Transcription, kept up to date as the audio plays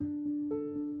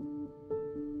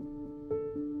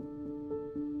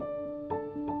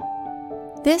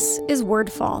This is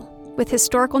Wordfall, with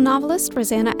historical novelist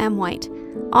Rosanna M. White,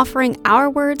 offering our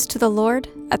words to the Lord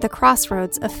at the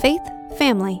crossroads of faith,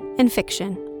 family, and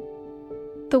fiction.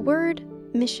 The word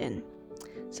mission.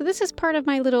 So this is part of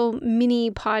my little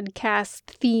mini podcast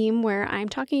theme where I'm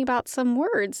talking about some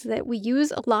words that we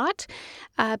use a lot,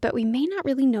 but we may not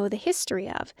really know the history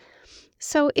of.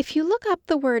 So if you look up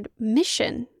the word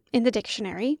mission in the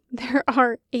dictionary, there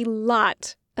are a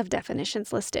lot of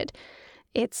definitions listed.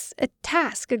 It's a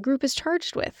task a group is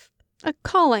charged with, a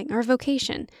calling or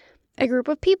vocation, a group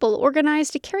of people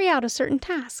organized to carry out a certain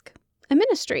task, a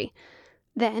ministry.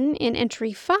 Then, in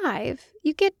entry 5,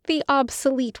 you get the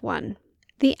obsolete one,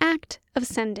 the act of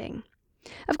sending.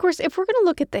 Of course, if we're going to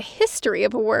look at the history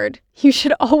of a word, you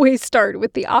should always start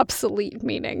with the obsolete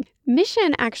meaning.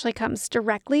 Mission actually comes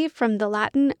directly from the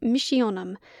Latin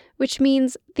missionum, which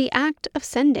means the act of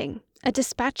sending, a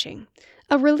dispatching,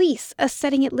 a release, a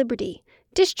setting at liberty,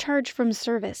 discharge from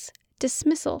service,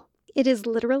 dismissal. It is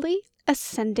literally a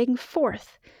sending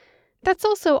forth. That's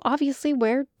also obviously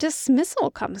where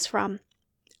dismissal comes from.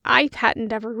 I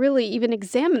hadn't ever really even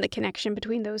examined the connection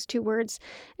between those two words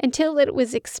until it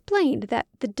was explained that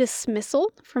the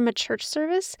dismissal from a church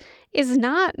service is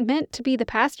not meant to be the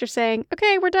pastor saying,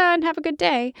 "Okay, we're done, have a good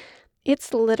day."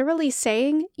 It's literally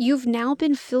saying, "You've now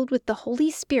been filled with the Holy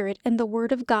Spirit and the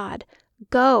Word of God.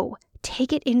 Go,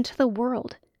 take it into the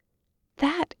world."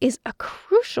 That is a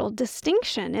crucial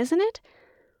distinction, isn't it?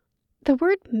 The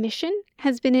word mission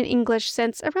has been in English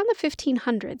since around the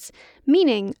 1500s,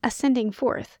 meaning a sending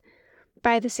forth.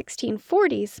 By the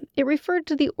 1640s, it referred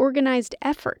to the organized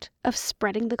effort of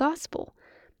spreading the gospel.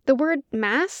 The word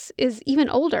mass is even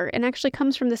older and actually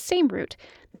comes from the same root,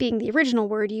 being the original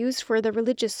word used for the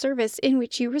religious service in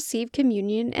which you receive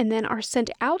communion and then are sent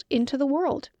out into the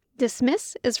world.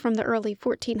 Dismiss is from the early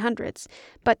 1400s,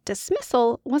 but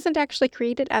dismissal wasn't actually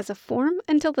created as a form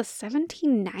until the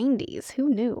 1790s. Who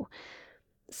knew?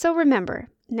 So remember,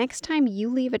 next time you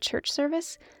leave a church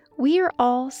service, we are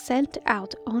all sent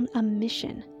out on a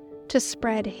mission to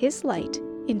spread His light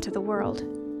into the world.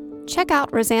 Check out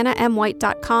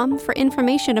RosannaMWhite.com for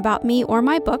information about me or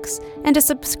my books and to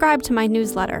subscribe to my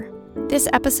newsletter. This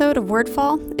episode of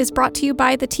Wordfall is brought to you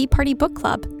by the Tea Party Book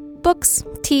Club. Books,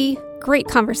 tea, great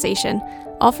conversation,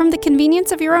 all from the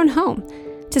convenience of your own home.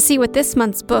 To see what this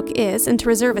month's book is and to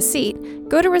reserve a seat,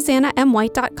 go to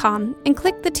RosannaMWhite.com and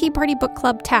click the Tea Party Book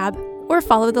Club tab or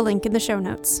follow the link in the show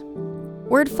notes.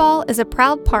 Wordfall is a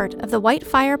proud part of the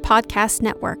Whitefire Podcast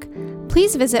Network.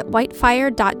 Please visit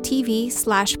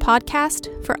whitefire.tv/podcast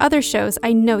for other shows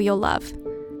I know you'll love.